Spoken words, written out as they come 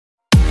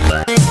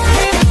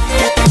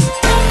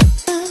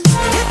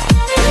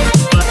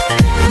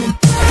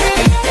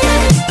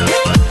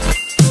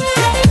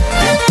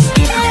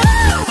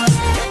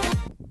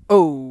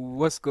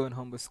What's good,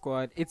 Humble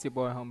Squad? It's your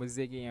boy Humble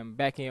Ziggy. I'm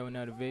back here with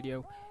another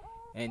video,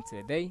 and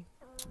today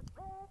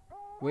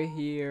we're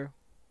here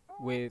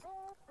with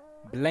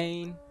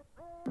Blaxne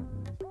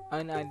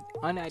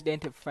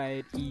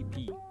Unidentified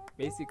EP,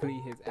 basically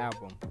his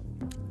album.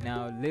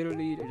 Now,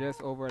 literally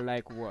just over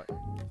like what?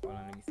 Hold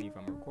on, let me see if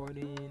I'm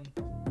recording.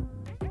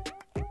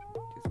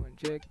 Just one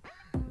check.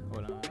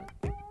 Hold on.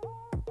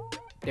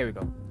 There we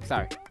go.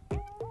 Sorry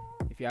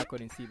if y'all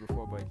couldn't see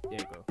before, but there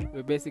you go.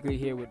 We're basically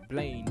here with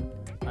Blaxne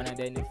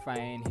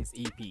unidentifying his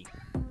EP,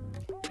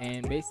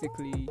 and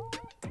basically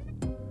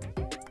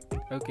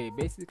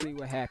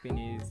what happened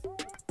is,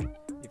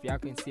 if y'all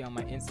can see on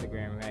my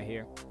Instagram right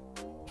here,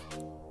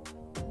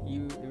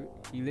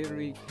 he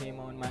literally came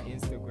on my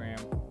Instagram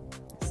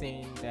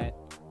saying that,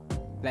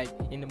 like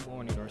in the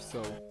morning or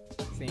so,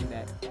 saying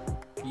that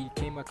he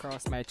came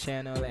across my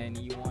channel and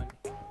he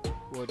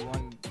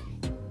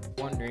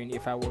wondering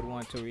if I would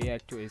want to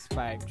react to his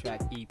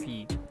 5-track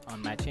EP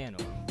on my channel.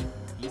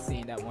 He's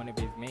saying that one of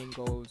his main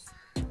goals,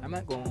 I'm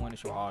not going to want to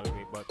show all of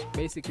it, but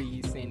basically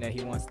he's saying that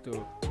he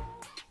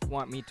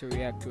want me to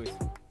react to his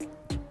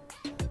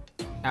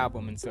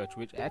album and such,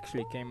 which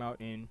actually came out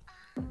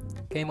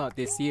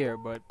this year,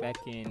 but back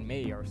in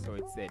May or so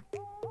it said.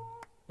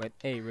 But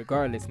hey,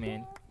 regardless,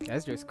 man,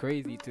 that's just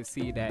crazy to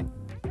see that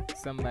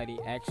somebody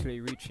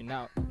actually reaching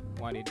out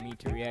wanted me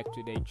to react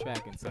to their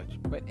track and such.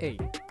 But hey,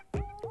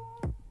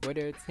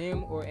 whether it's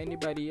him or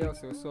anybody else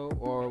or so,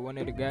 or one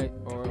of the guys,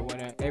 or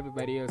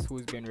everybody else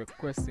who's been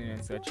requesting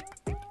and such,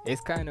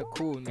 it's kind of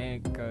cool, man,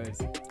 because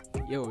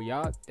yo,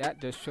 y'all, that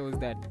just shows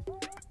that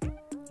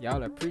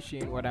y'all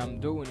appreciate what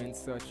I'm doing and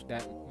such,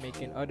 that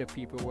making other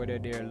people, whether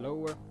they're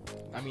lower,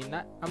 I'm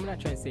not trying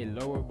to say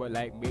lower, but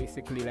like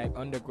basically like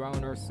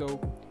underground or so,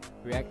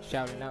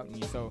 shouting out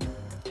me. So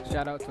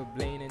shout out to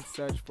Blaxne and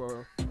such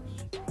for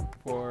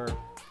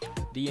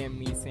DM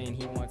me saying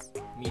he wants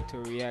me to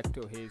react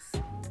to his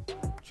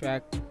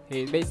track,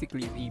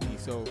 basically his EP.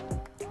 So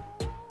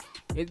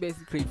it's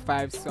basically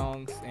 5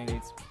 songs and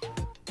it's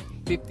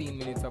 15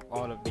 minutes of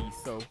all of these,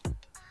 so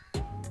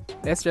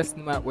let's just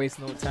not waste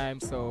no time.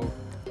 So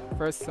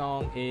first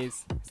song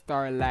is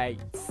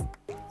Starlights.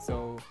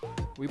 So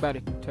we about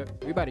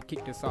to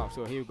kick this off.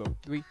 So here we go.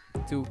 3,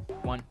 2,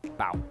 1,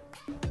 bow.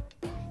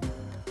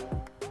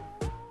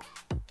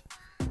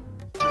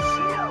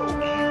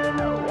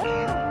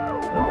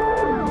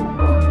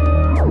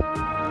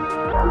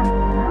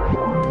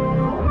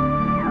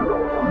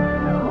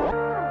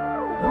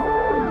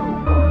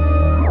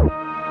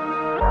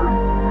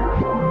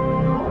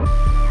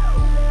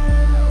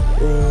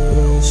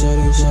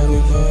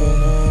 Shawty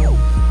going on,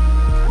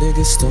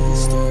 niggas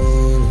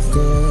starting to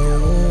go.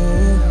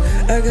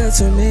 I got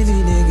too many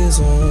niggas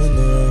on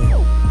them.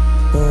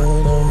 Oh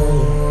no,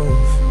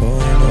 oh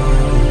no,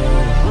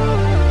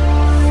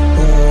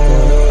 yeah.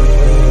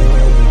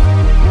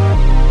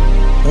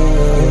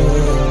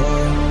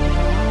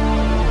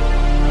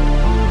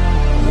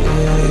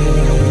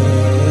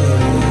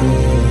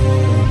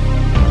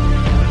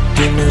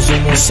 Demons on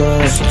my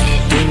side,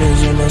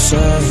 demons on my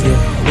side, yeah.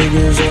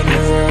 Niggas on the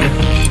run.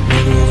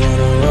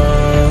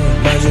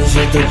 I just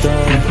hit the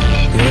throne,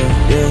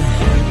 yeah.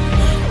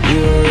 You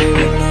already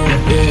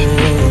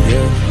know,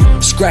 yeah.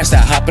 Scratch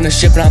that, hop in a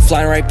ship and I'm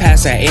flying right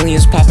past that.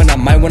 Aliens popping, I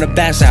might wanna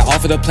bash that.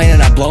 Off of the plane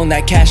and I'm blowing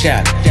that cash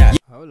out. Yeah.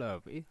 Hold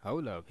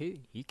up,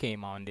 he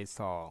came on this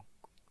song.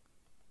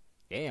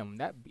 Damn,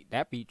 that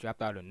beat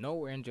dropped out of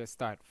nowhere and just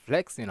started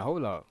flexing.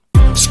 Hold up.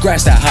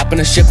 Scratch that, hop in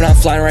a ship and I'm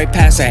flying right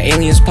past that.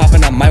 Aliens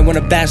popping, I might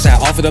wanna bash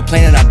that. Off of the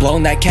plane and I'm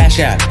blowing that cash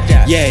out.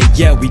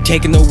 Yeah, we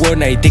taking the world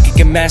now. You think it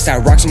can mask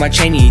that? Rocks on my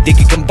chain, you think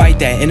it can bite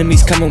that?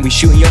 Enemies coming, we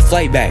shooting your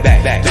flight back.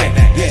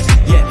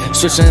 Yeah.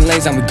 Switching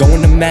lanes, now we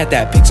going to mat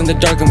that. Pics in the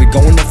dark and we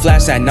going to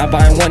flash that. Not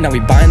buying one, now we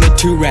buying the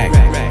 2-rack.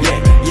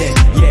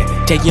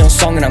 Yeah. Taking your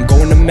song and I'm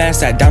going to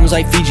mass that. Diamonds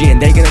like Fiji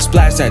and they gonna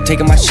splash that.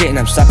 Taking my shit and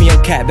I'm slapping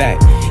your cat back.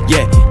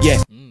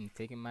 Yeah.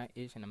 Taking my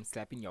ish and I'm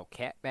slapping your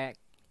cat back.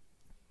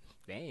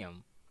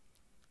 Damn.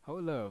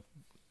 Hold up,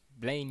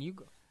 Blaxne, you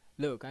go.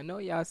 Look, I know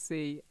y'all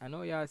see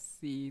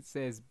it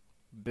says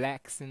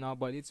Blaxne and all,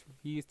 but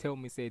he told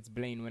me say it's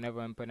Blaxne whenever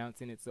I'm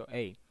pronouncing it. So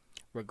hey,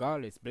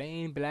 regardless,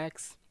 Blaxne,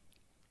 Blax,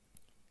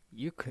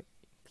 you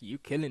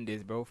killing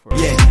this, bro. For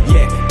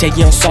yeah. Taking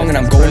your song and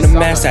I'm going to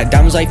mass that.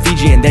 Diamonds like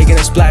Fiji and they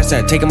gonna splash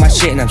that. Taking my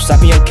shit and I'm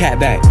slapping your cat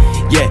back.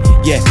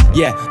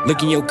 Yeah.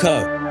 Look in your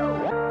cup.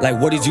 Like,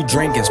 what is you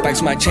drinking? Spikes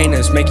in my chain and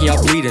it's making y'all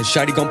bleeding.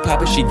 Shawty gon'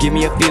 pop it, she give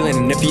me a feeling.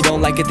 And if you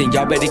don't like it, then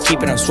y'all better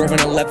keep it. I'm swerving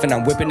to the left and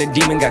I'm whipping a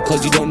demon. Got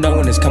clothes you don't know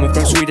and it's coming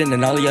from Sweden.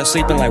 And all of y'all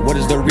sleeping, like, what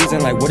is the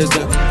reason? Like, what is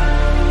the...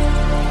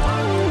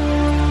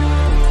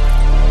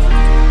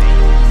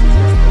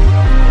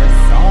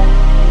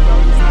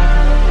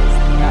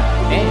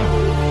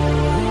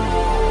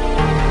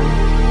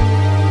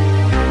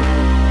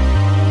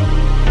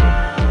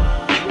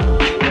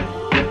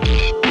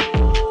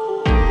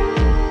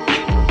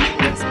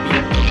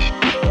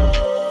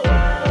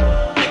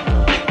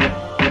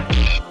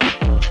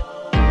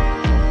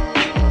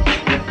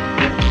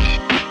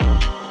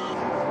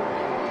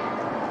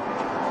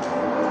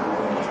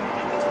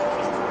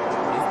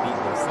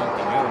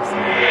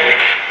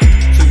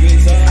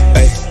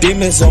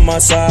 diamonds on my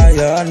side,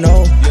 yeah, I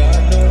know.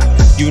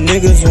 You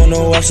niggas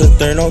wanna watch the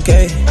third,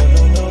 okay?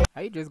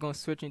 How you just gonna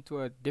switch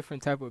into a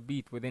different type of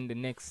beat within the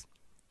next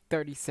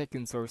 30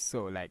 seconds or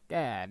so? Like,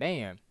 god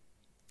damn.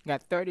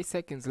 Got 30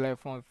 seconds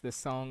left on the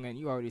song and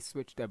you already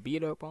switched the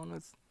beat up on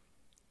us?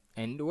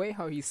 And the way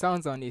how he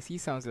sounds on this, he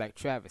sounds like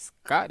Travis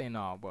Scott and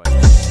all, but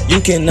you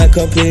cannot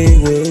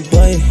compete with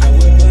Blaine.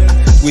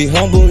 We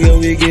humble, yeah,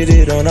 we get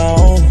it on our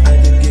own.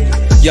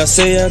 Y'all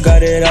say I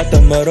got it out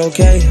the mud,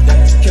 okay?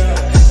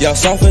 Y'all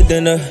softer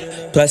than a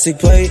plastic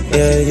plate,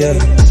 yeah, yeah,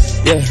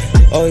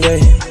 yeah, oh yeah.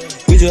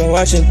 We just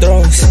watching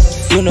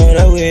throws, you know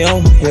that we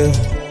on, yeah.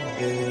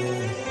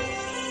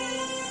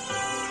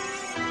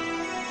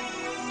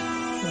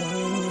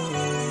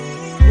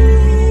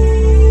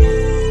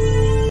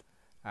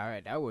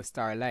 alright, that was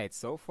Starlight.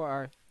 So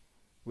far,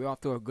 we're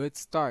off to a good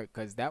start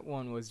because that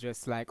one was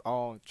just like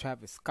all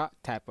Travis Scott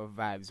type of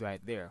vibes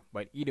right there.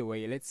 But either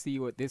way, let's see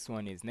what this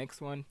one is.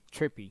 Next one,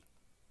 Trippy.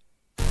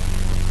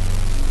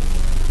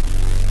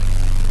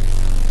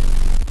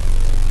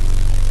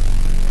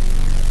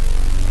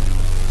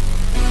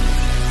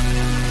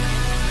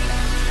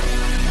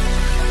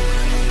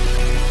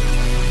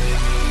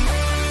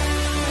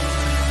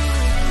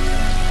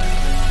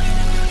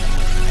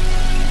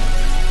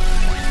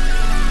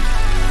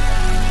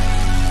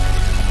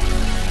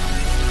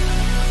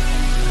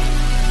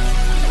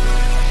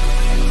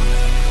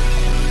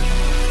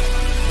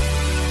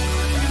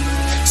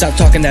 Stop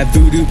talking that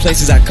voodoo,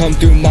 places I come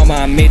through. Mama,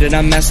 I made it,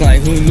 I'm asking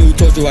like who knew.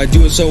 Told you I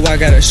do it, so I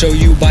gotta show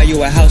you. Buy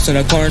you a house and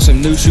a car and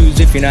some new shoes.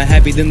 If you're not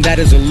happy, then that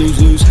is a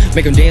lose-lose.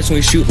 Make them dance when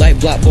we shoot like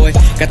Block Boy.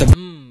 Got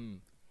the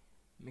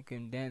Make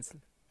him dance.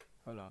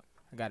 Hold on,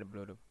 I gotta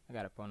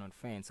put on the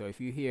fan. So if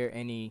you hear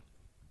any,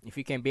 if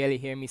you can barely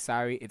hear me,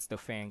 sorry, it's the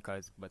fan,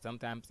 but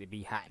sometimes it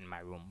be hot in my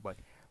room. But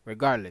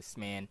regardless,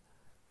 man,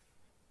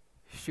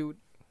 shoot,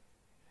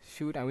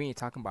 and we ain't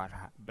talking about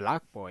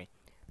Block Boy,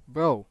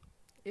 bro.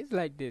 It's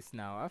like this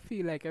now. I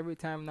feel like every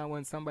time now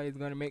when somebody's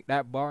gonna make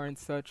that bar and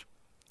such,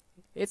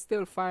 it's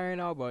still fire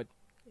now, but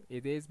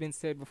it has been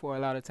said before a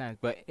lot of times.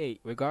 But hey,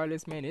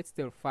 regardless, man, it's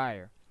still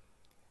fire.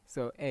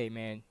 So hey,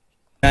 man.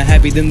 Not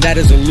happy, then that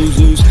is a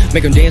lose-lose.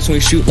 Make them dance when we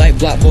shoot like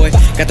Block Boy.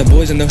 Got the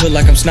boys in the hood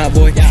like I'm Snot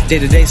Boy. Day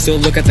to day, still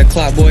look at the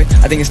clock, boy.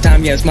 I think it's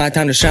time, yeah, it's my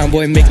time to shine,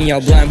 boy. Making y'all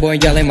blind, boy.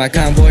 Y'all ain't my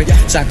convoy.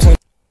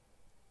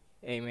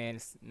 Hey, man,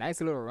 it's nice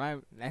little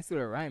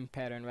rhyme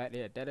pattern right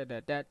there. Da da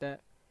da da da.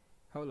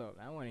 Hold up,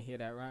 I want to hear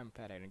that rhyme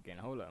pattern again.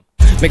 Hold up.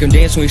 Make them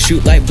dance when we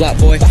shoot like Block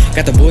Boy.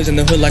 Got the boys in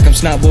the hood like I'm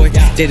Snot Boy.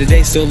 Day to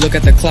day, still look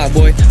at the clock,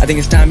 boy. I think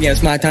it's time, yeah,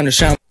 it's my time to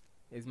shine.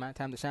 It's my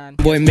time to shine.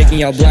 Boy, making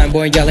y'all blind,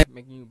 boy. Y'all ain't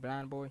making you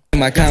blind, boy.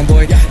 My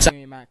convoy.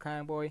 My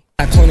convoy.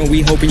 I clone,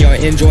 we hoping y'all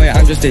enjoy.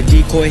 I'm just a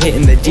decoy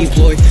hitting the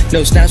deploy.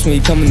 No snaps when we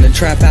come in the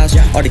trap house.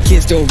 All the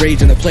kids still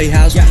rage in the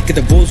playhouse. Get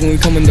the bulls when we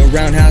come in the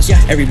roundhouse.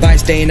 Everybody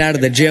staying out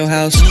of the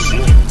jailhouse.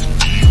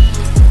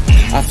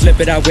 I flip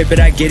it, I whip it,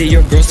 I get it.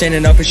 Your girl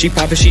standing up and she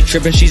poppin', she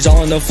trippin'. She's all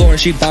on the floor and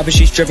she boppin',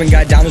 she strippin'.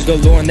 Got diamonds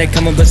galore and they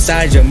comin'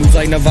 beside ya. Move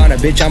like Nirvana,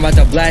 bitch, I'm about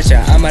to blast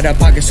ya. I'm out of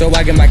pocket so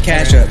I get my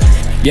cash up.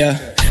 Yeah,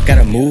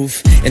 gotta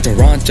move. In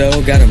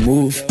Toronto, gotta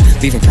move.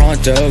 Leaving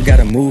pronto,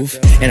 gotta move.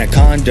 In a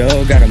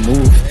condo, gotta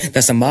move.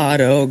 That's a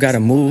motto, gotta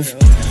move.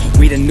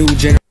 We the new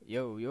generation.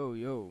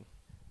 Yo.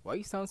 Why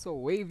you sound so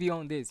wavy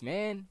on this,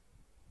 man?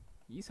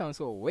 You sound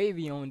so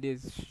wavy on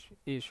this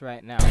ish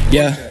right now.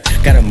 Yeah,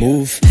 gotta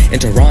move. In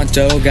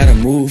Toronto, gotta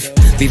move.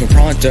 Leaving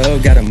pronto,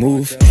 gotta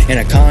move. In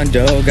a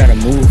condo, gotta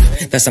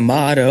move. That's a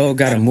motto,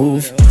 gotta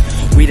move.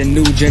 We the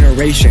new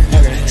generation.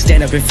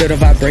 Stand up and feel the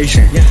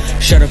vibration.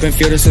 Shut up and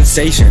feel the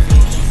sensation.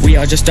 We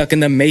all just stuck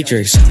in the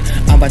matrix.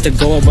 I'm about to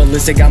go up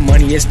ballistic. Got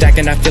money, it's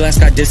stacking. I feel like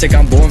Scott Disick.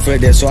 I'm born for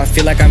this, so I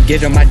feel like I'm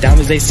getting my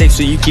diamonds. They sick,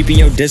 so you keeping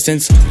your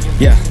distance.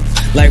 Yeah,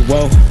 like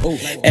whoa.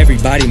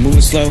 Everybody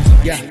moving slow.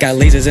 Got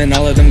lasers and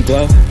all of them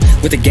glow.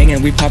 With the gang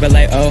and we pop it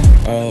like oh.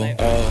 Hey,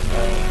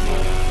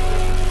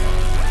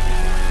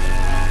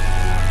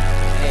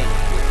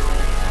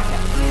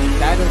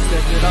 title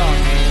says it all,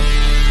 man.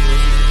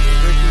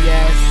 Tricky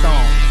ass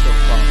song so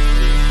far.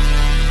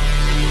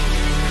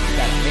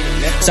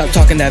 Stop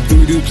talking that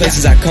voodoo,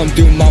 places I come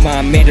through. Mama,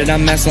 I made it,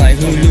 I'm asking like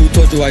who knew.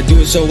 Told you I do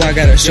it, so I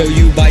gotta show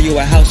you. Buy you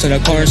a house and a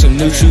car and some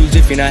new shoes.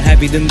 If you're not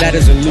happy, then that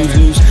is a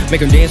lose-lose. Make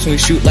them dance when we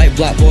shoot like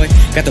Block Boy.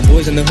 Got the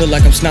boys in the hood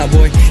like I'm Snot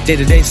Boy. Day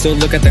to day, still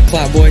look at the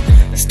clock, boy.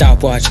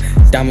 Stopwatch,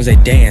 diamonds they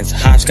dance.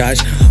 Hopscotch,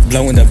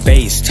 blowing the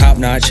bass, top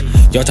notch.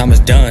 Your time is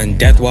done,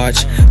 death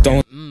watch.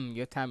 Don't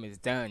your time is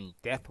done,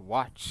 death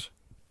watch.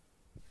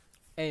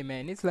 Hey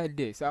man, it's like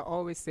this. I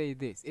always say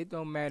this. It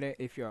don't matter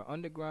if you're an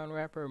underground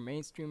rapper,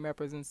 mainstream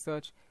rappers and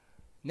such.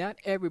 Not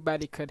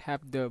everybody could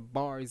have the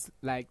bars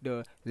like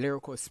the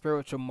lyrical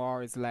spiritual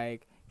bars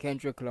like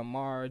Kendrick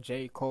Lamar,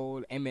 J.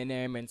 Cole,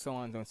 Eminem and so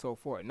on and so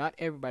forth. Not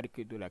everybody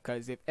could do that,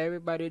 because if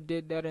everybody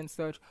did that and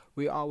such,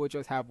 we all would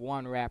just have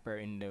one rapper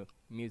in the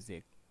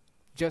music.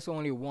 Just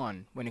only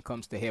one when it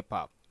comes to hip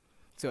hop.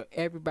 So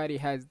everybody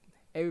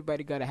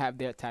gotta have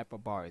their type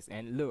of bars.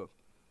 And look,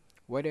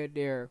 whether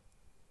they're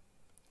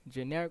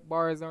generic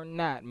bars or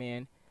not,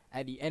 man,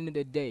 at the end of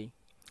the day,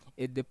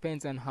 it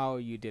depends on how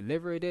you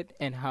delivered it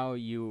and how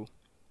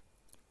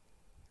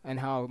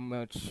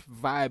much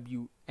vibe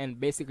you, and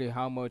basically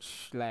how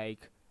much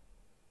like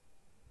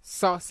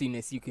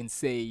sauciness you can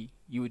say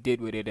you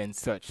did with it and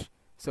such.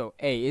 So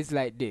hey, it's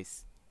like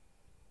this.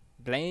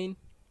 Blaine,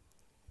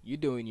 you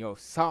doing your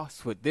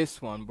sauce with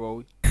this one,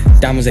 bro.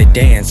 Diamonds they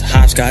dance,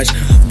 hopscotch,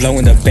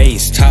 blowing the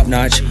bass, top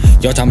notch.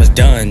 Your time is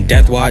done,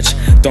 death watch.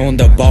 Throwing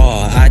the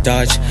ball, I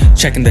dodge.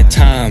 Checking the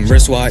time,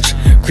 wristwatch.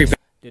 Creeping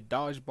The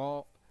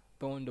dodgeball,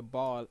 throwing the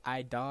ball,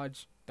 I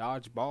dodge,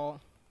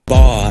 dodgeball.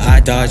 Ball, I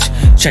dodge.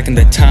 Checking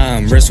the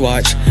time,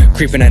 wristwatch.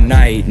 Creeping at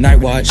night,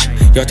 night watch.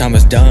 Your time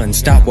is done,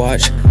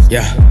 stopwatch.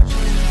 Yeah.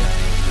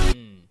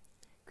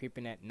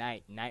 Creeping at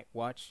night, night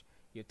watch.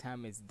 Your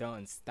time is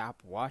done,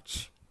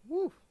 stopwatch.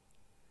 Woo.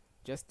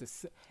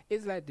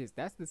 It's like this.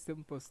 That's the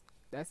simplest.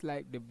 That's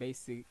like the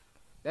basic.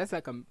 That's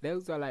like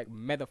those are like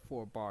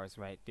metaphor bars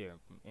right there,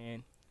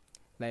 man.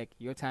 Like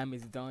your time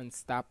is done,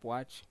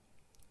 stopwatch.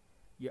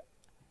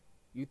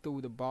 You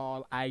threw the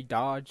ball, I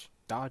dodge,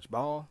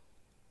 dodgeball.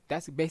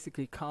 That's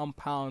basically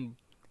compound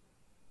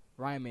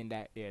rhyming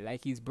that there.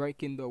 Like he's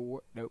breaking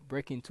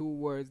breaking two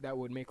words that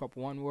would make up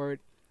one word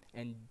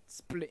and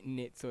splitting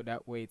it so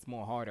that way it's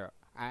more harder.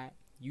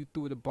 You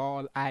threw the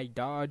ball, I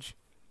dodge.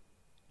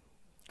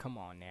 Come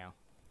on now.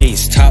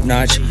 Ace, top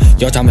notch.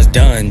 Your time is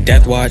done,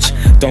 death watch.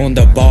 Throwing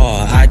the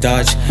ball, I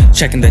dodge.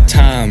 Checking the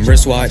time,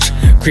 wristwatch.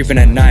 Creeping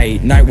at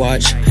night, night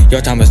watch.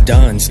 Your time is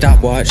done,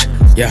 stopwatch.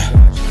 Yeah.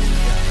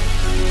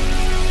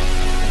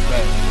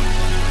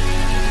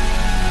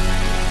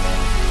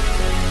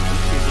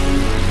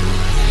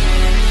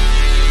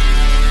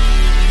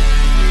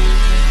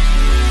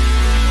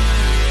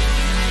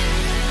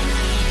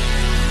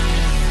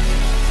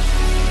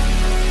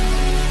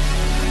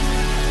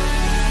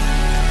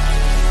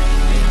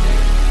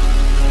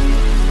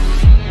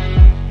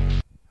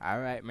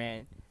 Alright,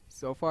 man.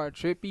 So far,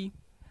 trippy.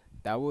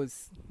 That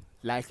was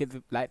like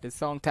the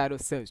song title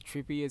says,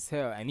 trippy as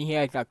hell. And he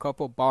had a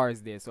couple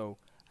bars there, so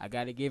I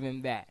gotta give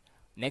him that.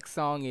 Next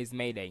song is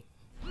Mayday.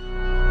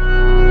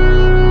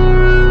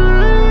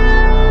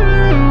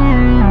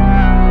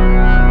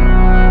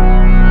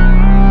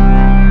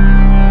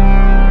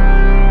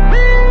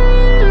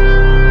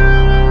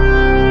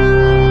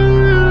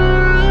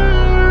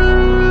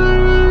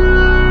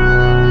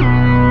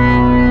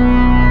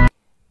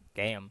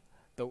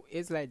 So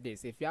it's like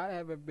this. If y'all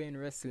ever been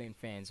wrestling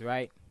fans,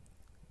 right?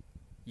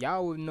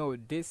 Y'all will know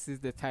this is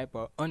the type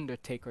of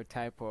Undertaker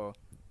type of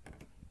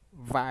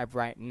vibe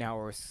right now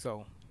or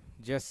so.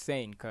 Just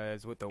saying,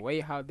 cause with the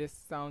way how this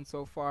sounds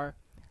so far,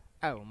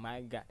 oh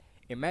my god.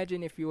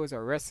 Imagine if you was a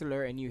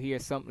wrestler and you hear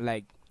something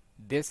like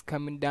this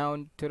coming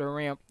down to the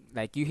ramp,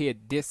 like you hear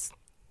this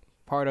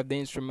part of the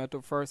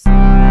instrumental first.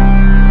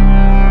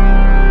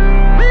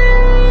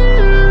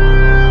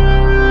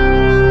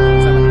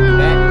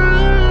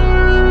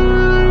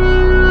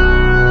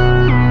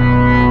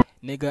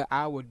 Nigga,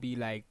 I would be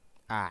like,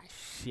 ah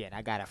shit,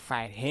 I gotta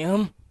fight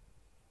him?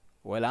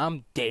 Well,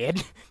 I'm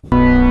dead.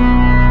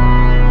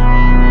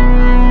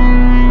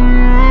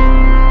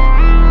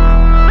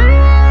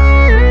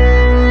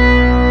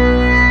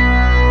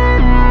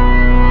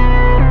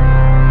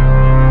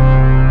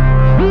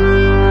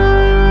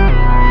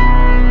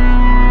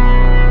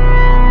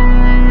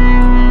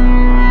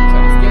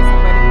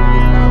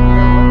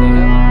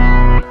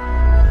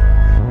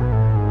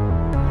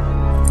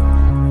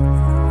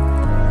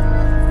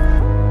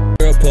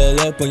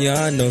 Pull up on ya,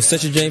 I know.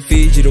 Such a drain,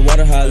 feed you the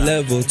water high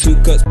level. 2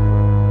 cups.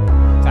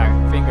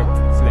 Sorry, finger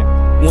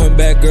slip. One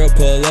bad girl,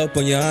 pull up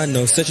on ya, I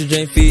know. Such a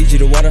drain, feed you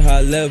the water high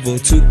level.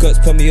 2 cups,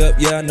 pull me up,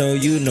 yeah, I know,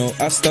 you know.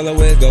 I stole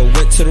away, go.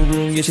 Went to the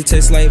room, yeah, she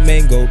tastes like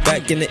mango.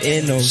 Back in the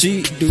endo.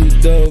 She do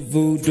the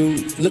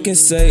voodoo. Look and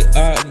say,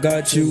 I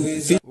got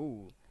you.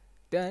 Ooh.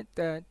 Da,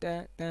 da,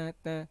 da, da,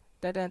 da,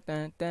 da, da,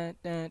 da, da,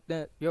 da,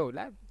 da. Yo,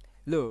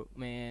 look,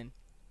 man.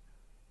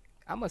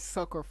 I'm a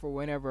sucker for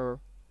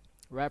whenever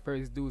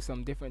rappers do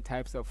some different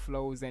types of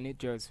flows and it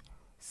just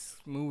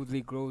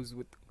smoothly goes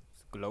with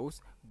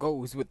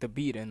the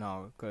beat and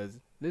all. Cause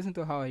listen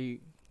to how he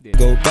did.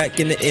 Go back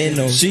in the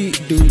endo. She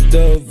do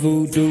the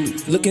voodoo.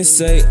 Look and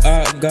say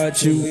I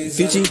got you.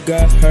 Fiji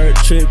got her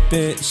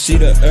tripping. She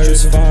the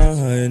earth's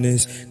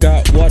finest.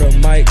 Got water,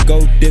 might go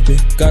dipping.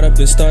 Got up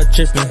and start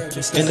tripping.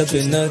 End up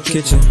in the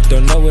kitchen.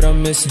 Don't know what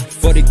I'm missing.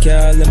 40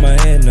 cal in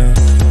my hand now.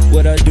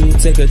 What I do,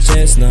 take a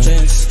chance now.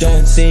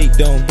 Don't think,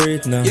 don't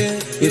breathe now.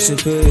 You should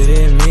put it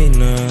in me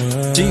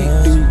now. She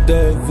do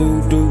the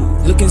voodoo.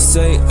 Look and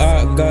say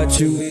I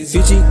got you.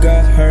 Fiji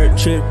got her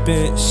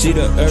tripping. She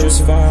the earth's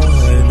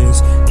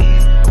finest.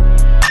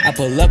 I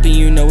pull up and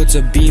you know it's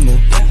a beamer.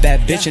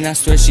 Bad bitch and I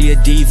swear she a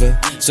diva.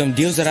 Some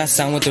deals that I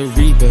signed with the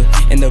Reaper.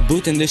 In the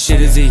booth and this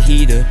shit is a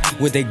heater.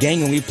 With the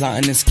gang and we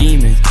plotting and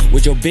scheming.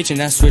 With your bitch and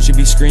I swear she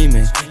be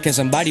screaming. Can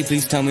somebody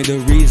please tell me the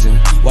reason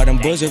why them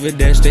boys over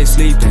there stay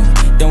sleeping?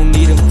 Don't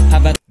need them. How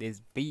about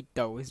this beat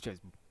though? It's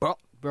just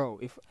bro.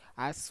 If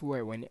I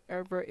swear,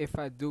 if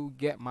I do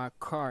get my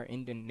car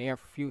in the near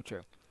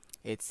future,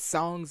 it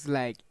sounds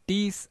like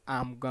this.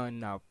 I'm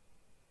gonna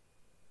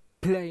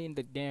play in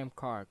the damn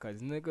car,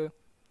 cause nigga,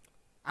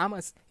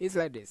 it's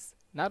like this.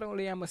 Not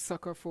only I'm a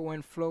sucker for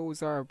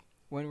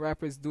when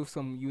rappers do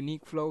some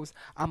unique flows,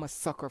 I'm a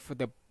sucker for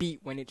the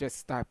beat when it just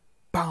start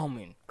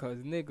bombing. Cause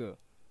nigga,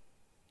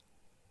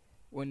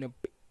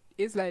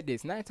 it's like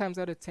this. 9 times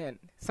out of 10,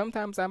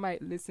 sometimes I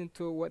might listen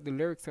to what the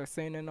lyrics are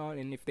saying and all,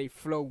 and if they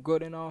flow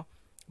good and all.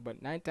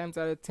 But 9 times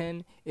out of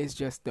 10, it's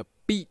just the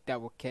beat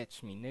that will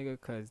catch me, nigga.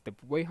 Cause the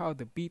way how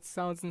the beat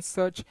sounds and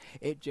such,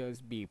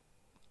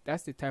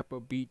 that's the type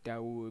of beat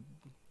that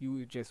you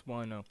would just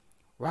wanna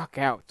rock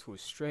out to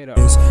straight up.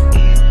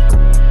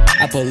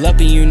 I pull up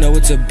and you know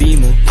it's a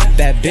Beamer.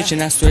 Bad bitch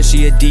and I swear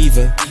she a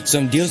diva.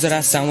 Some deals that I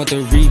signed with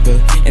the Reaper.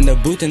 In the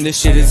booth and this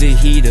shit is a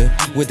heater.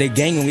 With the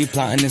gang and we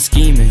plotting and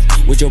scheming.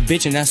 With your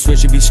bitch and I swear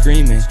she be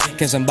screaming.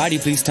 Can somebody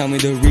please tell me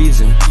the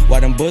reason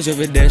why them boys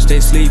over there stay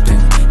sleeping?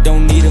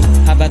 Don't need them,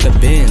 how about the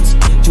Benz?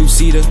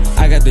 2-seater,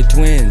 I got the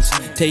twins.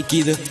 Take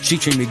either, she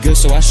treat me good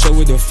so I show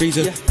her the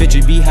freezer. Bitch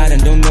it be hot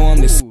and don't know I'm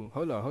the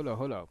Hold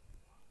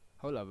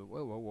up.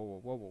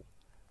 Whoa.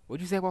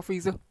 What'd you say about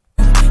freezer?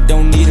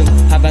 Don't need them,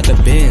 how about the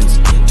Benz?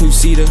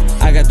 2-seater,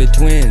 I got the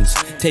twins.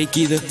 Take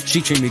either,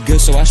 she treat me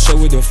good so I show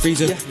her the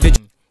freezer. Bitch.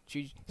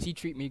 She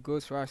treat me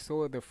good so I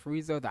show her the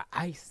freezer, the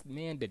ice,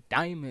 man, the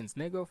diamonds,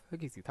 nigga.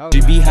 Fuck is he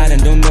talking She be hot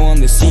and don't know I'm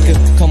the seeker.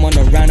 Come on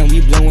around and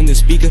we blowing the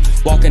speaker.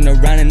 Walking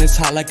around and it's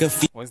hot like a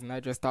fever. Wasn't I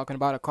just talking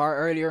about a car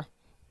earlier?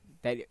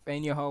 That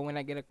in your hoe when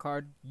I get a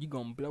car, you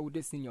gon' blow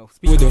this in your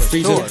speaker. With the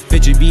freezer, sure.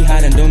 Bitch it be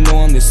hot and don't know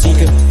I'm the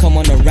seeker. Come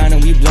on around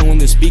and we blowing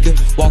the speaker.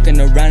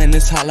 Walking around and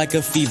it's hot like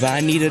a fever.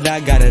 I need it, I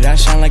got it, I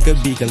shine like a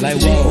beacon.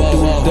 Like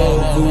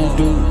whoa.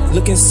 Voodoo.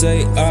 Look and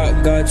say I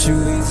got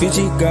you.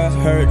 Fiji got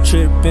her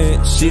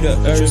tripping. She the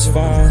earth's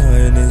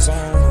finest.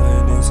 I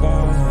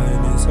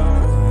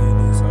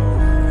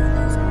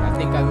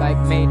think I like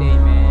Mayday,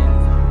 man.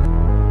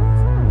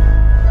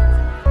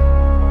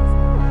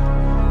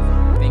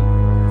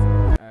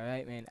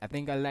 I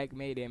think I like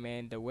Mayday,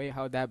 man. The way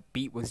how that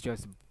beat was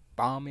just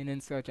bombing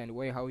and such, and the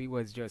way how he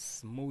was just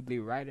smoothly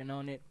riding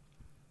on it.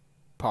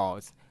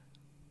 Pause.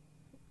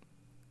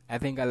 I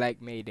think I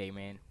like Mayday,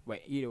 man.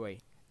 But either way,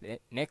 the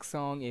next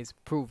song is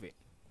Prove It.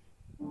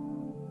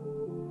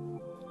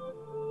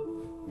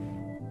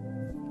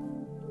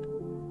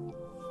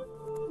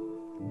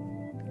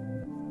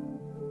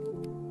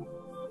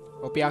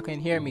 Hope y'all can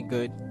hear me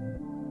good.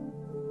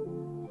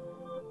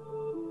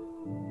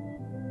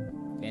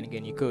 Then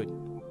again, you could.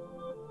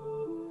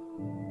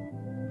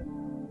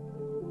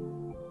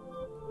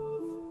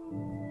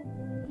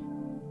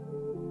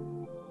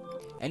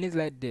 And it's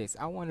like this.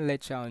 I want to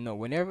let y'all know,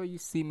 whenever you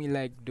see me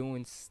like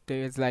doing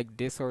stares like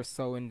this or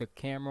so in the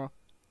camera,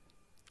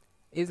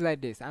 it's like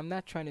this. I'm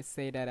not trying to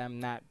say that I'm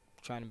not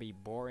trying to be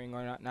boring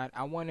or not.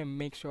 I want to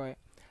make sure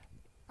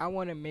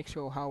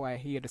how I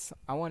hear the song.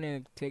 I want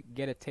to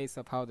get a taste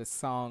of how the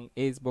song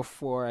is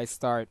before I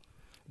start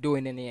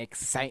doing any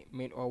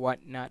excitement or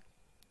whatnot.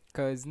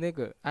 Cause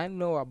nigga, I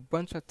know a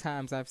bunch of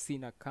times I've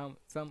seen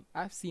some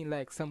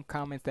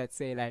comments that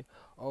say like,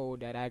 oh,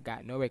 that I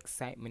got no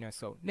excitement or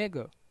so.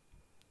 Nigga.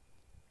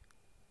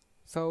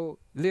 So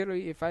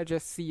literally, if I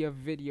just see a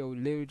video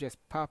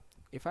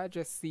if I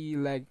just see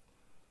like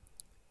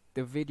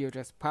the video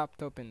just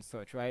popped up and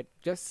such, right?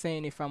 Just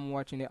saying if I'm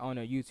watching it on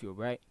a YouTube,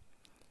 right?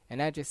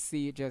 And I just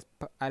see it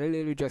I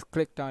literally just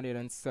clicked on it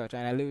and such,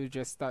 and I literally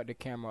just start the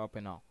camera up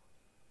and all.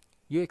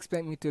 You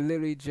expect me to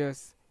literally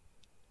just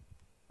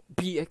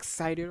be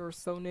excited or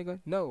so, nigga?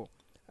 No.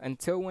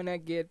 Until when I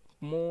get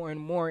more and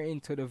more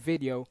into the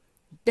video,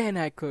 then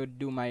I could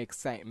do my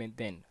excitement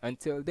then.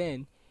 Until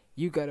then,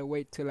 you gotta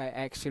wait till I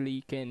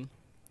actually can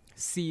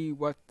see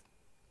what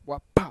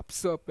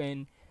pops up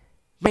and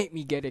make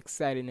me get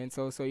excited, and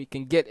so you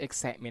can get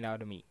excitement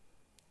out of me.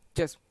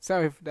 Just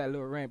sorry for that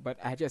little rant, but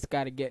I just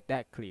gotta get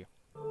that clear.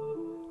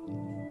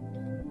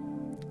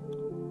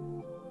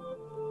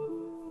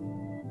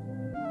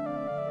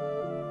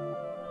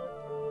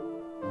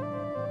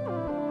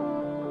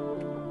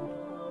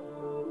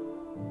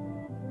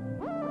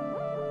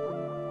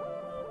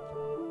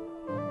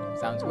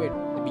 Sounds weird.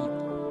 The beat.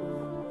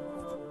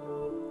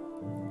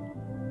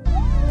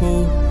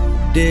 Who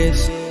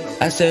this?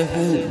 I said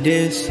who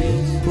this?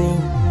 Prove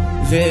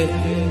it,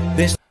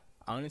 bitch.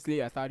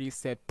 Honestly, I thought you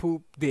said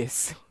poop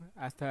this.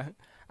 I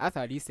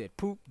thought you said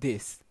poop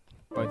this,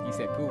 but you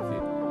said poop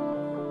it.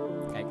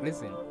 Like,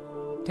 listen.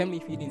 Tell me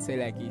if you didn't say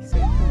like you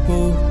said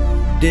poop.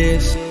 Who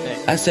this?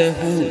 I said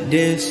who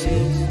this?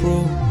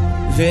 Prove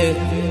it,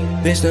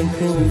 bitch. Then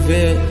prove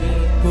it.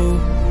 Who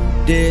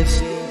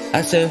this?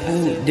 I said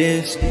who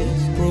this?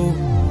 Prove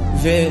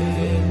it,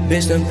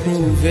 bitch. Then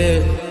prove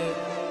it.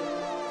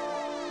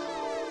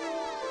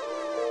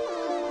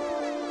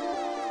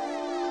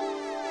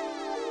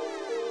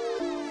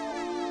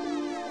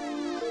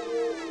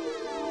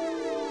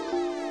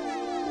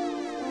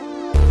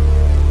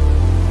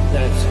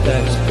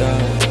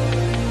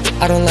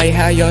 I don't like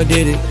how y'all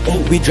did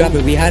it. We drop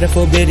it, we had to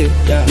forbid it.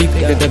 We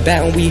picked up the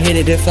bat when we hit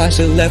it. It flies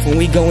to the left when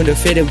we going to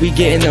fit it. We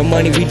getting the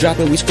money, we drop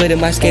it, we split it.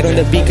 My skate on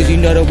the beat, cause you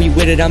know that we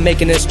with it. I'm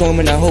making a storm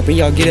and I'm hoping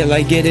y'all get it,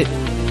 like get it.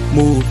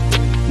 Move,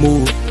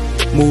 move,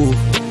 move,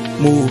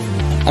 move.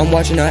 I'm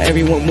watching how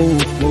everyone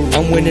move.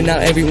 I'm winning now,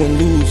 everyone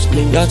lose.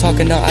 Y'all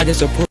talking now, I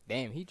disapprove.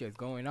 Damn, he just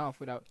going off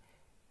without.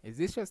 Is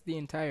this just the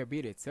entire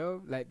beat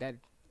itself? Like that?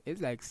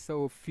 It's like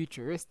so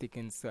futuristic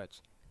and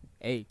such.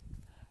 Hey,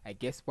 I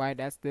guess why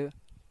that's the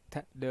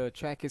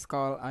track is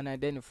called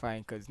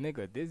Unidentified, cause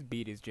nigga, this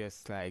beat is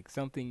just like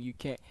something you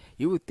can't.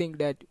 You would think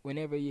that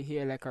whenever you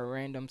hear like a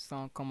random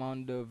song come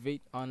on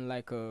on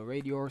like a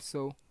radio or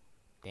so,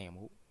 damn.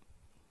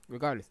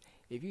 Regardless,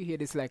 if you hear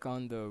this like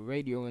on the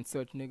radio and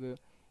such, nigga,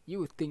 you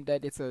would think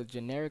that it's a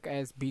generic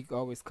ass beat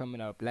always coming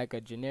up, like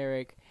a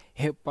generic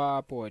hip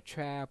hop or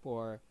trap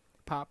or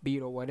pop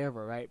beat or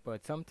whatever, right?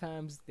 But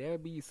sometimes there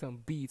be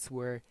some beats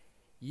where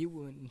you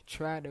wouldn't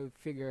try to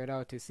figure it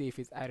out to see if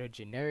it's either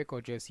generic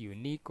or just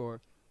unique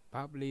or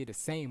probably the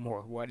same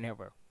or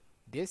whatever.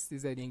 This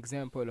is an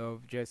example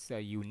of just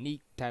a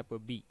unique type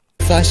of beat.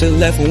 Flash to the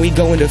left when we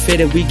go into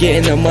fit it. We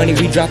getting the money,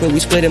 we drop it, we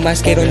split it. Might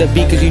skate on the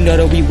beat cause you know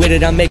that we with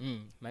it. I make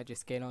might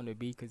just skate on the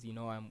beat cause you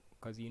know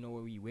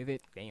where we with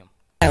it. Damn.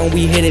 When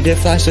we hit it, then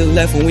flash to the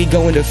left when we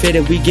go into fit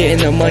it. We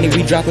getting the money,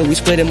 we drop it, we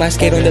split it. Might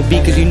skate on the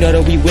beat cause you know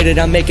that we with it.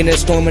 I'm making a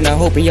storm and I'm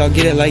hoping y'all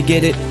get it like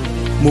get it.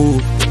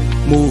 Move,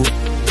 move,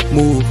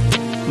 move,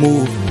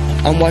 move.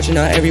 I'm watching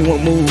how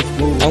everyone move.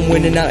 I'm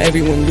winning now,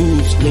 everyone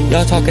lose.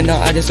 Y'all talking now,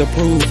 I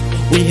disapprove.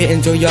 We hit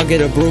until y'all get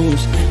a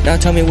bruise. Now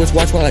tell me which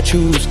watch while I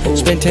choose.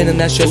 Spend 10 and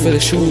that's just for the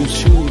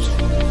shoes.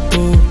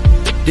 Who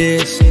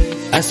this?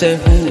 I said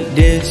who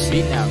this?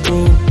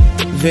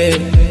 Prove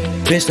it.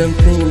 Bitch done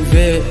prove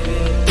it.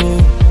 Who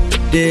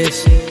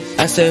this?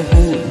 I said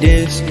who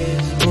this?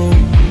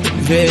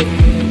 Prove it.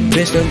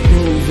 Bitch done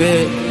prove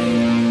it.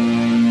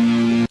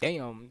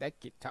 Damn,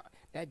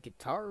 that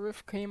guitar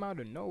riff came out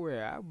of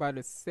nowhere. I was about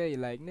to say,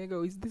 like,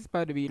 nigga, is this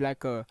about to be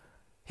like a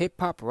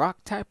hip-hop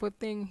rock type of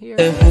thing here?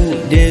 Who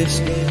this?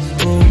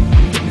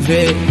 Prove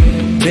it.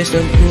 Bitch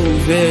done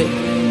prove it.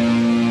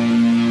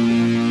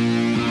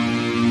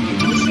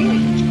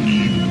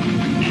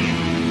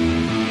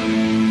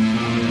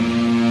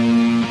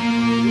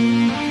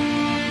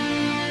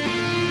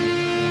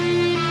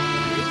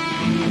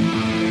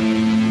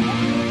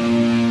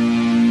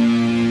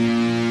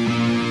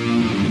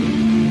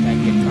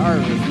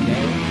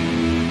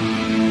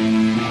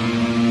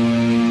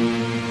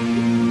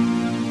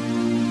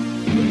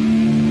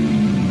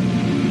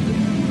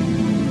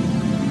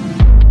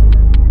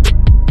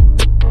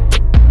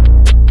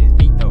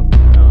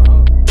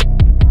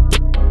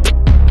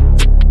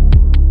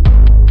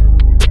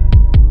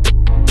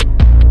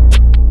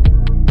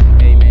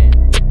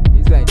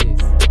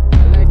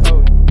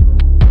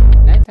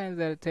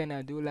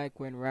 I do like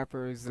when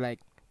rappers, like,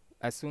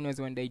 as soon as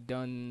when they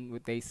done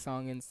with their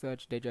song and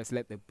such, they just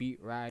let the beat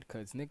ride.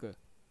 Cause nigga,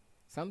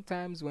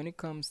 sometimes when it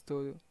comes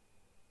to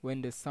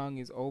when the song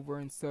is over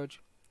and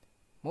such,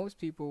 most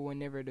people,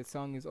 whenever the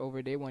song is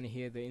over, they want to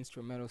hear the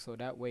instrumental, so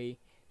that way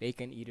they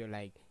can either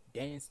like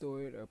dance to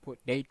it or put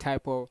their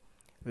type of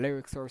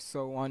lyrics or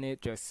so on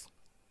it. Just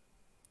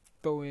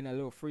throw in a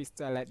little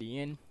freestyle at the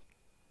end.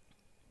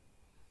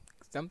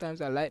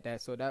 Sometimes I like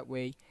that, so that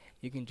way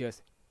you can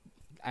just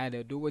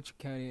either do what you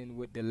can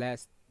with the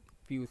last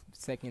few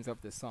seconds of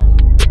the song.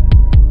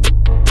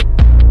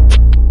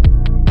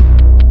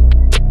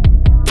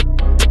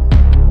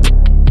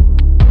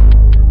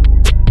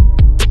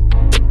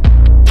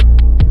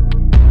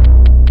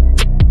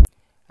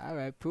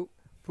 Alright, Proof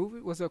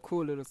It was a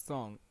cool little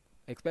song,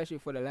 especially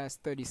for the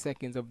last 30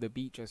 seconds of the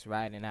beat just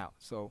riding out.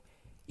 So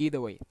either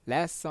way,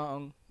 last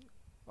song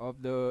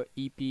of the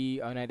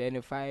EP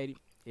Unidentified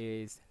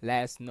is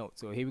Last Note.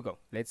 So here we go.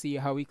 Let's see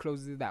how he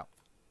closes it out.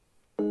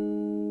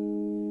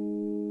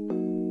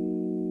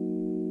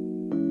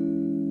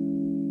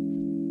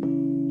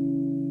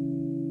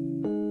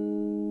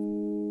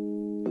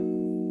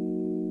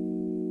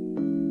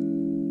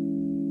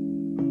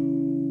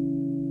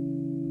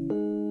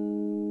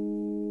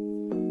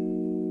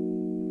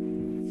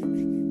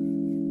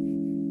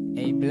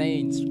 Hey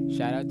Blaine,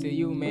 shout out to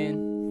you,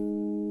 man.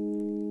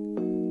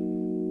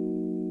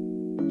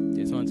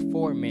 This one's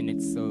 4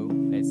 minutes, so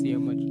let's see how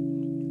much.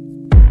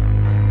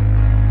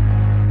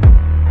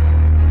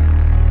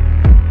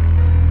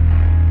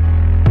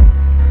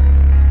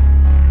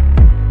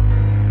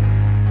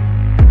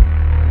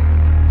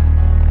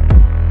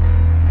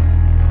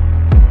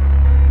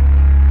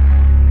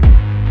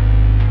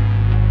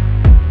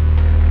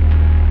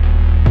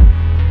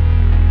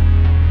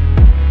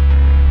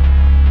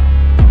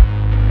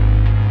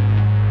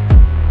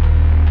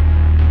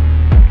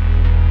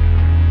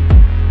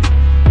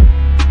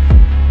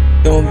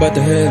 Don't bet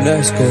the head,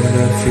 let's go in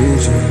the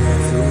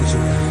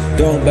future.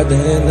 Don't bet the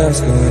head, let's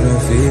go in the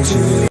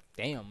future.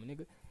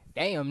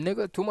 Damn,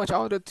 nigga, too much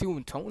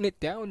auto-tune. Tone it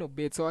down a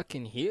bit so I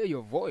can hear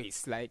your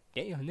voice. Like,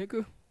 damn,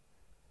 nigga.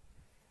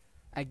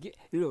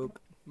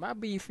 Look, my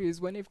beef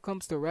is when it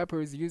comes to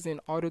rappers using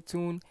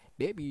auto-tune,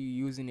 they be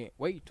using it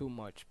way too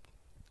much.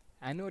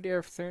 I know there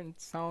are certain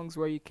songs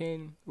where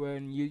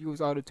when you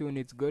use auto-tune,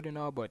 it's good and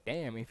all, but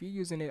damn, if you're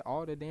using it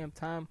all the damn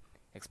time,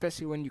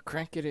 especially when you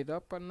crank it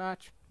up a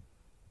notch,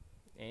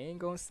 it ain't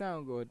gonna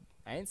sound good.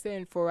 I ain't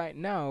saying for right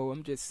now.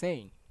 I'm just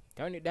saying,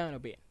 turn it down a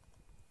bit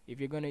if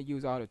you're gonna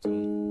use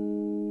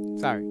auto-tune.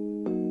 Sorry.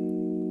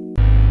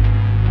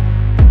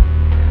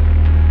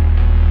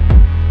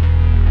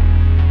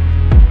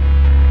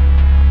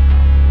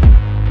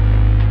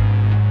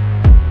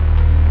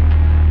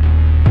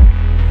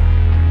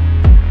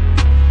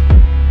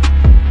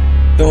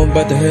 Don't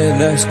bite the head,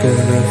 let's go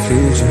to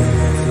future.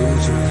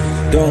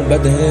 Don't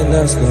bite the head,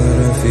 let's go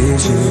to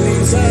future.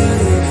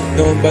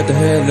 Don't bite the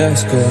head,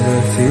 let's go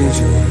to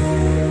future.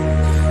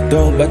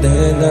 Don't bite the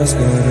head, let's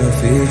go to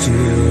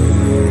future.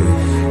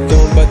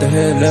 Don't bite the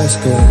head, let's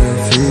go to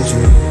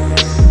future.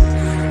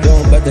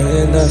 Don't bite the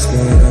head, let's go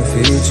to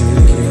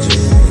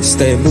future.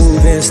 Stay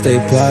moving, stay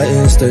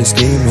plotting, stay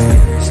scheming.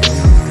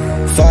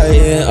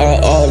 Fighting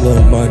all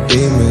of my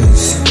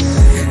demons.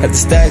 Had to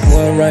stack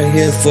one right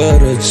here for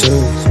the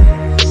truth.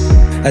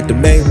 Had to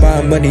make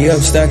my money up,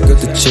 stack up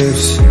the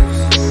chips.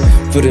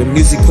 For the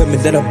music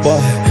equipment that I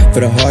bought,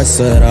 for the hearts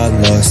that I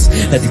lost.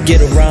 Had to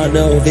get around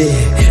of it,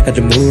 had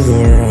to move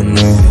around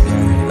now.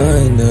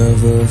 I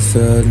never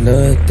felt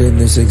nothing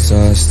this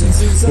exhausting.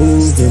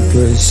 Moving,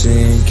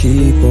 pushing,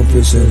 keep on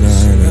pushing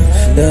on.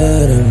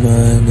 That I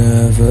might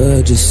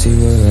never just see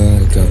where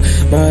I go.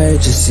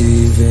 Might just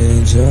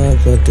even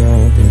jump, I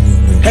don't really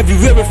know. Have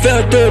you ever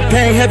felt the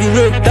pain? Have you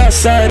looked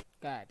outside?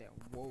 God damn,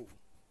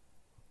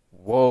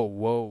 whoa,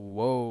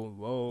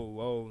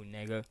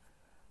 nigga.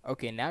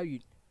 Okay, now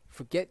you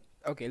forget.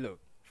 Okay, look,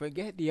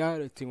 forget the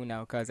auto-tune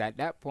now, cause at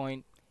that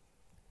point,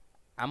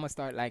 I'ma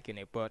start liking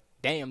it. But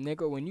damn,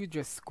 nigga, when you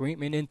just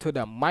screaming into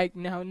the mic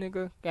now,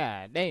 nigga,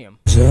 god damn.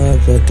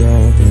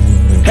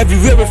 Have you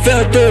ever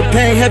felt the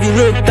pain? Have you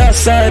looked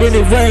outside in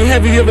the rain?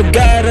 Have you ever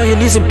got on your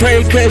knees and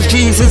prayed? Cause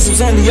Jesus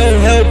was only your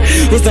help.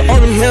 Was the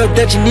only help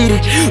that you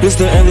needed. Was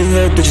the only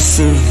help that you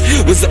seen.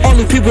 Was the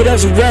only people that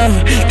was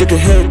around that could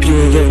help you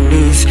in your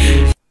knees.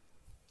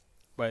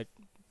 But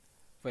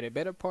for the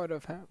better part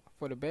of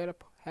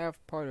half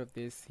part of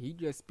this, he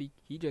just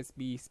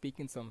be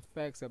speaking some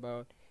facts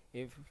about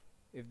if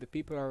the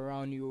people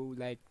around you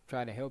like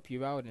try to help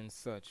you out and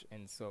such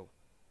and so,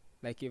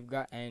 like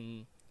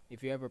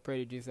if you ever pray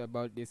to Jesus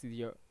about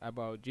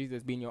about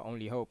Jesus being your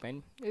only hope,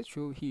 and it's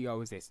true, he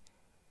always is.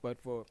 But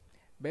for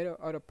better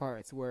other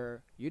parts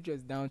where you're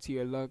just down to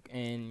your luck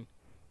and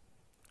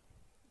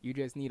you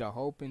just need a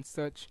hope and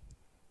such,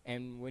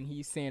 and when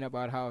he's saying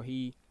about how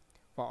he,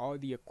 for all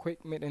the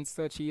equipment and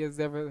such he has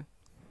ever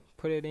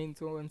put it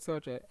into and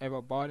such,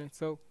 ever bought and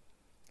so,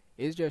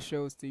 it just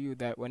shows to you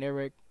that when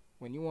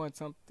you want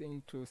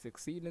something to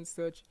succeed and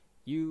such,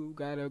 you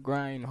gotta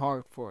grind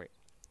hard for it.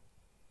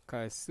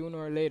 Cause sooner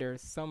or later,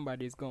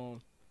 somebody's gonna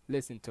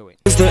listen to it.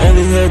 Was the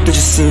only help that you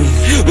seen.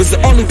 Was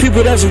the only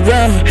people that's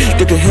around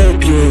that could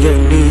help you in your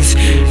knees.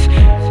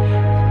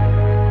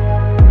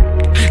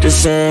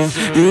 That's all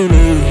you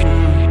need.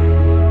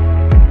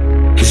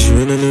 Cause you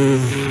really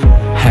need.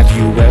 Have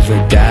you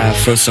ever died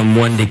for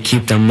someone to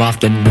keep them off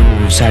the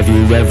news? Have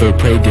you ever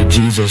prayed to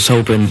Jesus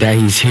hoping that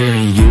he's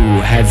hearing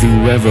you? Have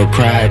you ever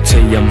cried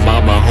to your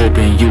mama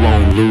hoping you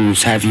won't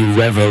lose? Have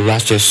you ever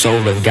lost your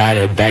soul and got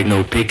it back?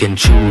 No pick and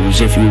choose.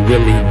 If you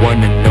really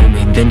wanna know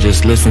me, then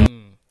just listen.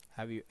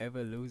 Have you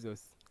ever lose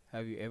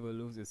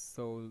a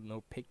soul?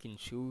 No pick and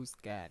choose.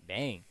 God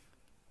dang,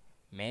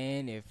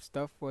 man, if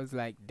stuff was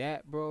like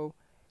that, bro,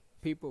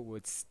 people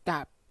would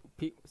stop.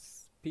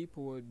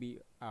 People would be,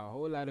 a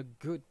whole lot of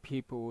good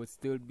people would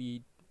still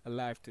be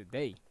alive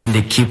today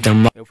To keep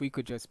them if we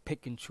could just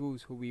pick and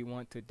choose who we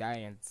want to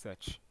die and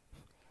such.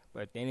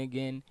 But then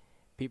again,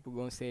 people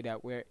gonna say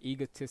that we're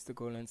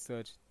egotistical and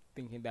such,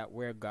 thinking that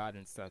we're God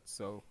and such.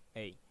 So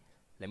hey,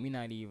 let me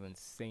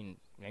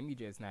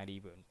just not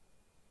even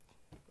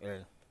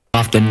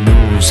off the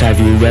news.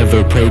 Have you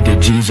ever prayed to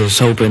Jesus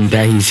hoping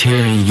that he's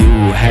hearing you?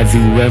 Have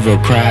you ever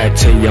cried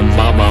to your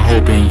mama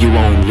hoping you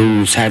won't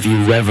lose? Have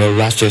you ever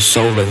lost your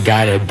soul and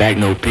got it back?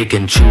 No pick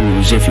and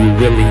choose. If you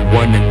really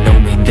wanna know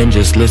me, then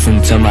just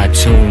listen to my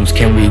tunes.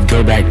 Can we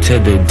go back to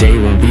the day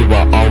when we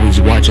were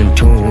always watching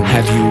tunes?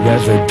 Have you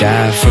ever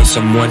died for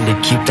someone to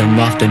keep them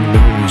off the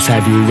news?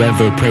 Have you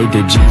ever prayed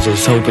to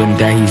Jesus hoping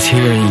that he's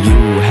hearing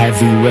you?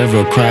 Have you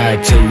ever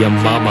cried to your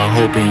mama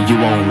hoping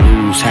you won't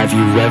lose? Have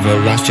you ever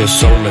lost your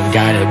soul and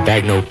got it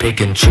back? No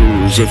pick and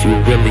choose. If you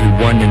really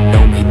wanna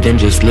know me, then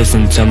just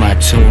listen to my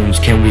tunes.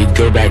 Can we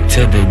go back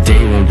to the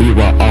day when we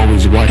were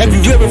always watching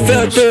tunes? Have you ever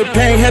felt the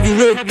pain? Have you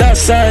looked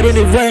outside in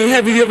the rain?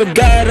 Have you ever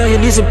got on your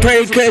knees and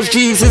prayed? Cause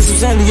Jesus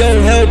was only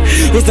your help.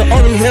 Was the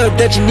only help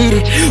that you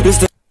needed.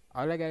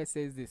 All I gotta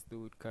say is this,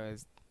 dude,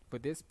 cause for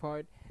this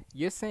part,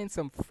 you're saying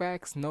some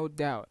facts, no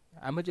doubt.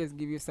 I'ma just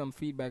give you some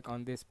feedback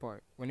on this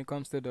part when it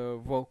comes to the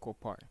vocal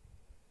part.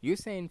 You're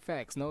saying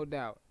facts, no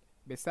doubt.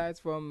 Besides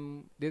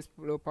from this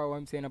little part what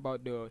I'm saying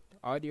about the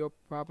audio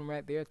problem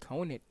right there,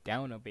 tone it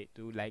down a bit,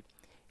 dude. Like,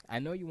 I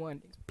know you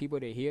want people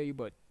to hear you,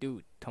 but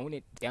dude, tone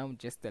it down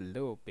just a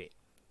little bit.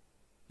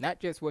 Not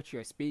just what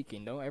you're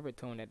speaking. Don't ever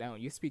tone it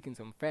down. You're speaking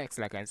some facts,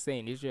 like I'm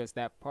saying. It's just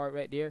that part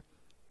right there.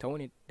 Tone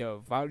it, the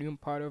volume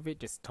part of it,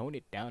 just tone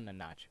it down a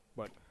notch.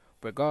 But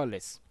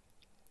regardless,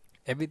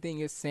 Everything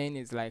you're saying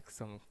is like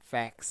some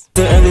facts.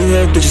 The only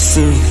help that you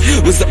see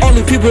was the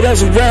only people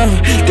that's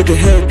around that could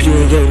help you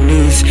in your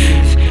knees.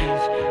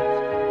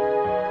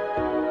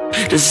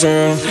 That's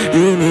all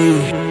you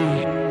need,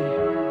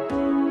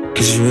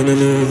 'cause you're in the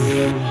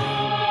need.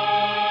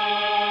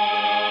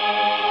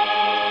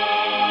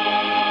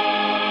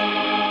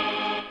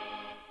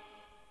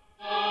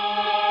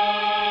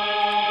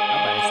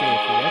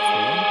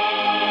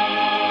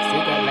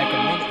 Still got like a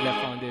minute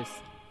left on this.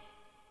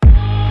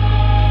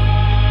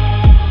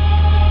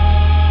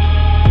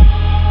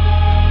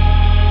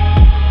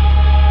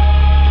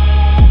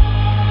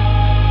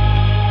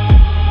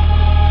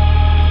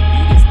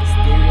 Beat is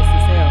mysterious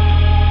as hell.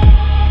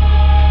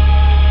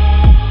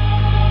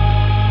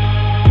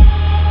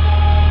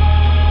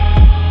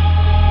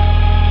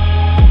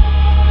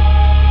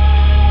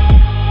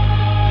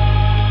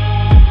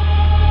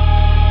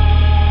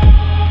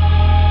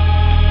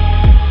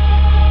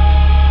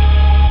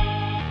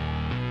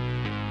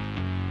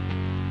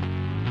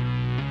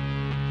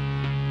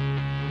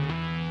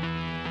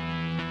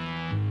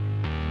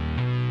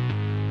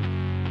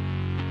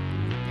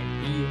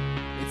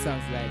 It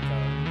sounds like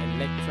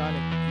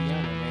electronic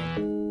piano, man.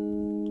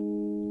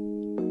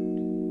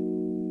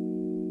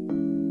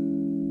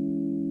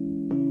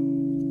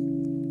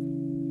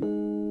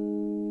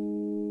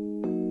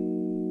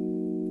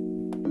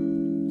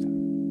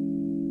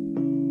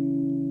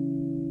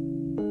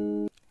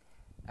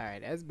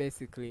 Alright, that's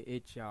basically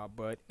it, y'all.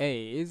 But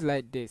hey, it's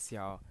like this,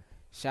 y'all.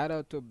 Shout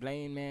out to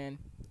Blaine, man.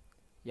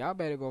 Y'all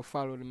better go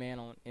follow the man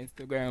on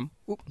Instagram.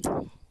 Oop.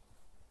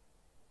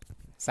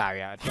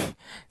 Sorry, y'all.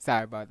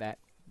 Sorry about that.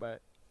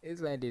 But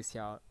it's like this,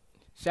 y'all.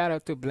 Shout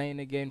out to Blaine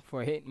again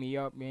for hitting me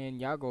up, man.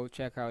 Y'all go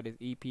check out his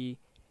EP.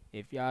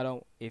 If y'all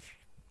don't, if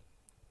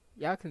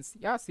y'all can,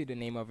 y'all see the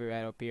name of it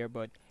right up here.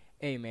 But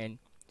hey, man,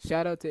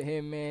 shout out to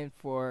him, man,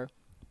 for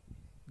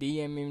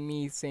DMing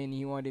me saying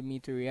he wanted me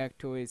to react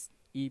to his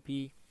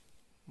EP.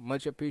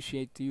 Much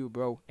appreciate to you,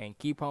 bro. And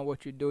keep on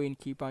what you're doing.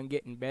 Keep on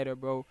getting better,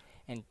 bro.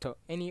 And to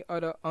any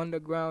other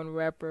underground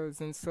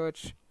rappers and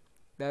such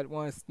that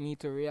wants me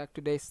to react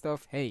to their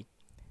stuff, hey,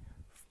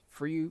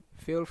 feel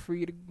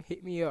free to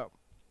hit me up.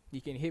 You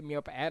can hit me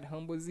up at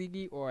Humble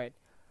Ziggy or at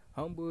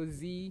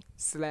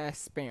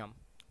HumbleZ/spam.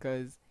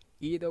 Cause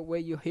either way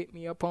you hit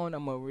me up on,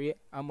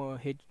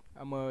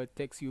 I'ma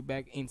text you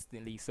back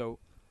instantly. So,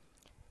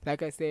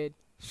 like I said,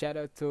 shout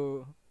out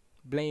to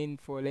Blaine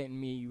for letting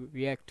me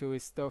react to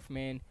his stuff,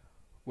 man.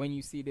 When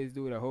you see this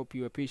dude, I hope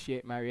you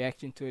appreciate my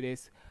reaction to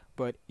this.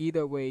 But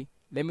either way,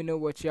 let me know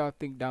what y'all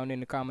think down in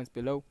the comments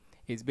below.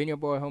 It's been your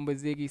boy Humble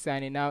Ziggy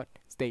signing out.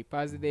 Stay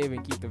positive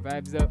and keep the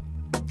vibes up.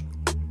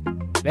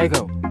 Let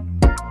go.